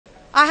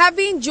I have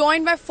been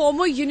joined by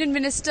former Union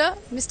Minister,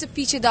 Mr.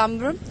 P.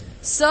 Chidambaram.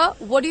 Sir,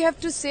 what do you have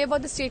to say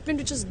about the statement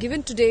which was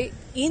given today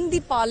in the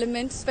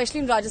Parliament, especially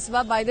in Rajya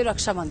Sabha, by the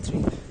Raksha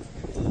Mantri?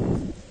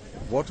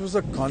 What was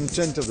the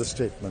content of the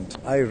statement?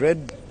 I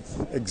read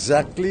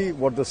exactly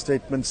what the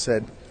statement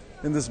said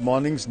in this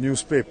morning's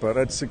newspaper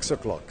at 6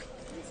 o'clock.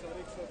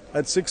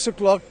 At 6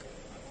 o'clock,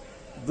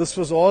 this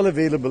was all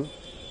available,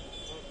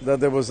 that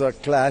there was a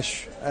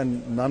clash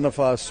and none of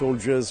our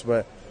soldiers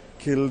were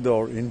killed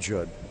or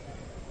injured.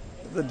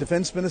 The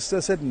Defence Minister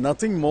said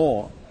nothing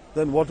more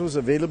than what was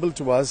available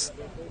to us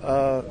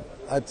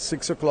at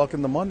 6 o'clock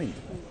in the morning.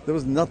 There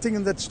was nothing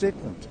in that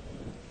statement.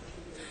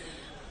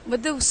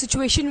 But the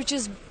situation which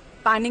is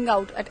panning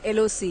out at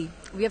LOC,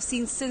 we have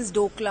seen since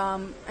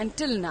Doklam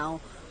until now.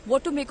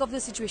 What to make of the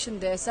situation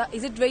there, sir?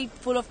 Is it very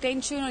full of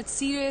tension or it's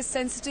serious,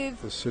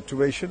 sensitive? The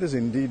situation is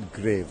indeed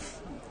grave.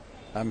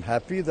 I'm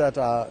happy that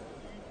our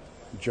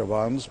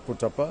Jawans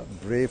put up a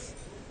brave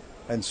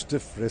and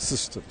stiff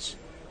resistance.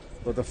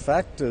 But the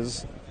fact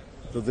is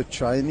that the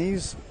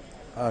Chinese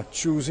are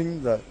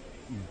choosing the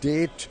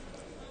date,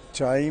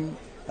 time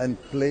and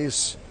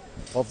place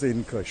of the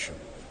incursion.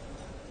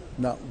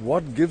 Now,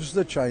 what gives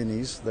the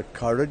Chinese the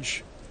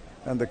courage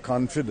and the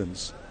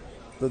confidence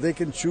that they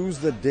can choose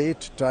the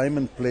date, time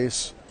and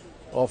place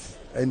of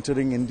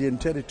entering Indian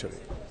territory?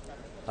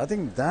 I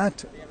think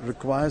that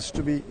requires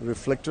to be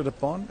reflected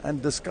upon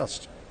and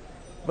discussed.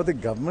 But the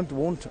government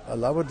won't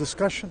allow a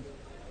discussion.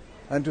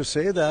 And to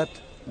say that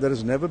there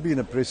has never been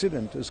a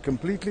precedent is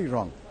completely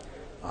wrong.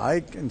 I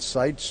can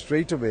cite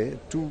straight away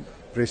two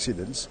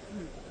precedents.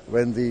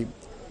 When the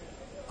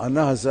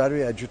Anna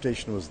Hazare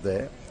agitation was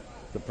there,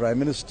 the Prime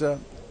Minister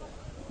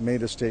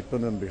made a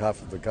statement on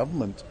behalf of the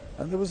government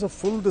and there was a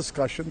full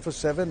discussion for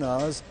 7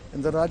 hours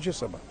in the Rajya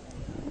Sabha.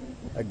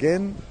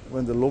 Again,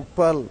 when the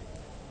Lokpal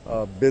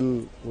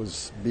bill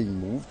was being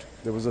moved,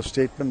 there was a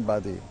statement by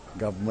the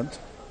government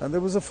and there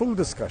was a full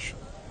discussion.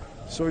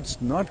 So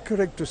it's not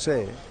correct to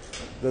say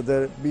that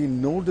there be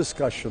no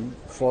discussion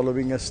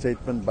following a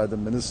statement by the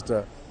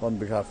minister on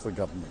behalf of the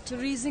government. The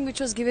reasoning which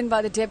was given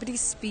by the Deputy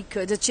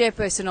Speaker, the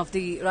chairperson of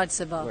the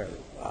Rajya Sabha. Well,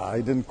 I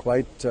didn't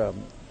quite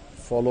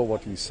follow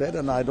what he said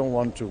and I don't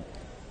want to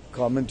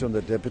comment on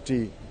the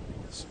Deputy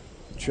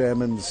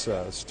Chairman's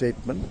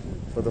statement.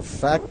 But the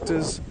fact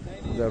is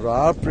there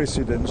are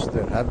precedents,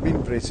 there have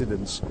been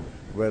precedents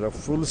where a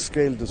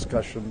full-scale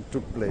discussion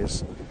took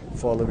place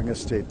following a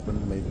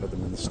statement made by the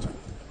minister.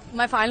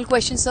 My final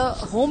question, sir.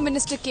 Home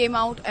Minister came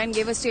out and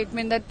gave a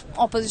statement that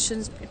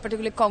opposition,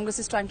 particularly Congress,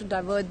 is trying to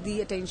divert the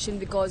attention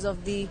because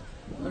of the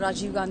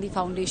Rajiv Gandhi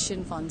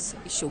Foundation funds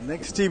issue.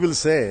 Next he will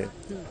say,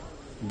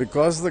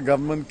 because the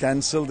government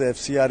cancelled the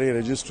FCRA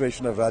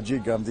registration of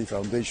Rajiv Gandhi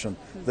Foundation,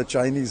 the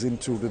Chinese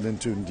intruded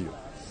into India.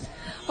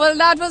 Well,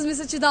 that was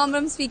Mr.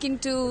 Chidambaram speaking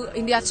to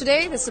India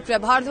Today. This is Supriya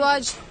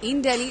Bhardwaj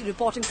in Delhi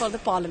reporting for the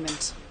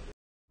Parliament.